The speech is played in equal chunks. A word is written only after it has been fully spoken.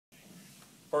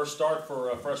First start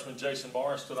for freshman Jason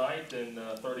Morris tonight in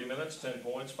 30 minutes, 10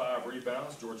 points, 5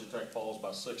 rebounds. Georgia Tech falls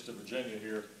by 6 to Virginia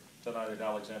here tonight at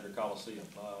Alexander Coliseum.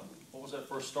 What was that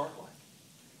first start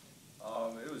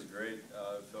like? It was great.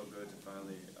 It felt good to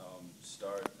finally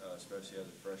start, especially as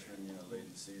a freshman, late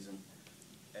in the season.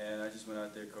 And I just went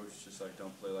out there, coach was just like,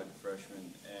 don't play like a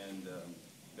freshman. And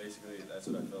basically, that's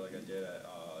what I felt like I did.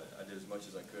 I did as much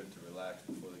as I could to relax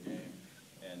before the game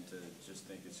and to just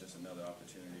think it's just another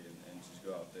opportunity and just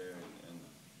go out there and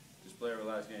just play a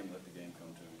relaxed game and let the game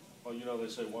come to me. Well, they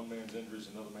say one man's injury is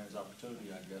another man's opportunity,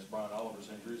 I guess. Brian Oliver's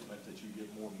injuries meant that you get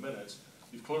more minutes.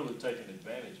 You've clearly taken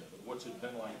advantage of it. What's it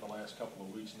been like the last couple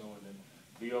of weeks knowing that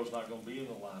Vito's not going to be in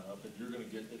the lineup and you're going to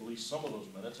get at least some of those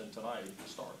minutes, and tonight you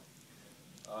start?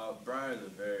 Brian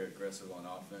is very aggressive on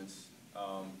offense,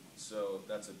 so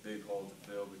that's a big hole to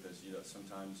fill because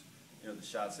sometimes the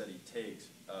shots that he takes,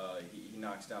 he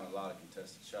knocks down a lot of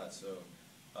contested shots. So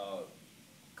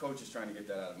coach is trying to get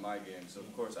that out of my game. So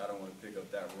of course I don't want to pick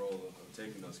up that role of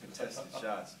taking those contested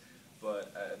shots,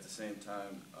 but at the same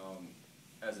time,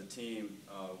 as a team,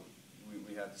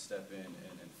 we have to step in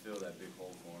and fill that big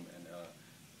hole for him. And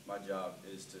my job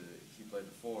is he played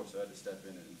the 4, so I had to step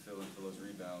in and fill in for those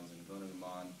rebounds and going them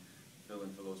on, fill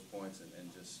in for those points, and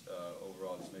just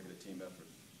overall just make it a team effort.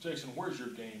 Jason, where's your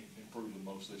game improved the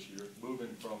most this year,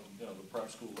 moving from the prep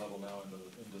school level now into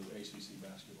ACC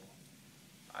basketball?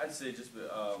 I'd say just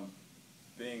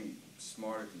being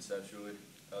smarter conceptually.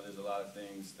 There's a lot of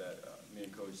things that me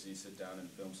and Coach Z sit down in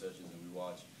film sessions and we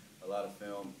watch a lot of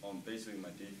film on basically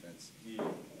my defense.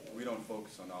 We don't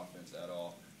focus on offense at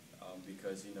all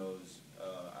because he knows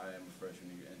I am a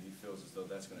freshman and he feels as though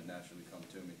that's going to naturally come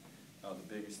to me. The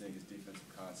biggest thing is defensive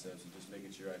concepts and just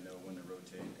making sure I know when to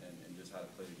rotate and just how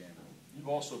to play the game. You've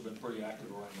also been pretty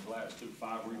active around the glass too.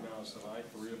 5 rebounds tonight,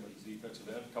 3 of them at the defensive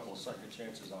end, a couple of second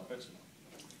chances offensively.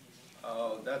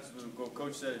 That's what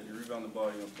Coach said. If you rebound the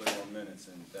ball, you're going to play more minutes,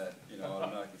 and that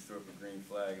automatically threw up a green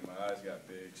flag, and my eyes got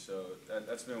big. So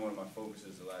that's been one of my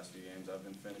focuses the last few games. I've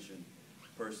been finishing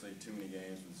personally too many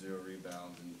games with 0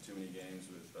 rebounds and too many games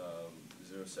with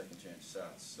 0 second chance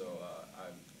shots. So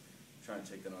I'm trying to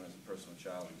take that on as a personal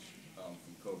challenge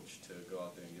from Coach to go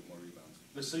out there and get more rebounds.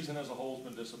 This season as a whole has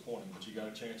been disappointing, but you got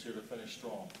a chance here to finish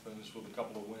strong, finish with a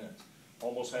couple of wins.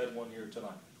 Almost had one here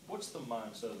tonight. What's the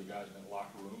mindset of the guys in that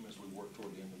locker room as we work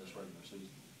toward the end of this regular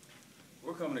season?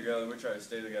 We're coming together. We're trying to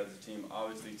stay together as a team.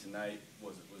 Obviously, tonight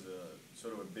was a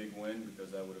sort of a big win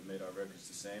because that would have made our records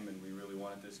the same, and we really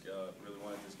wanted this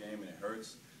game, and it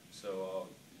hurts. So,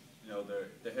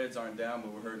 the heads aren't down,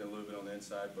 but we're hurting a little bit on the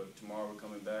inside. But tomorrow we're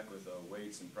coming back with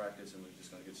weights and practice, and we're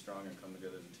just going to get stronger and come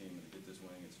together as a team and get this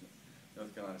win against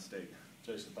North Carolina State.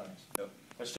 Jason, thanks. Yep.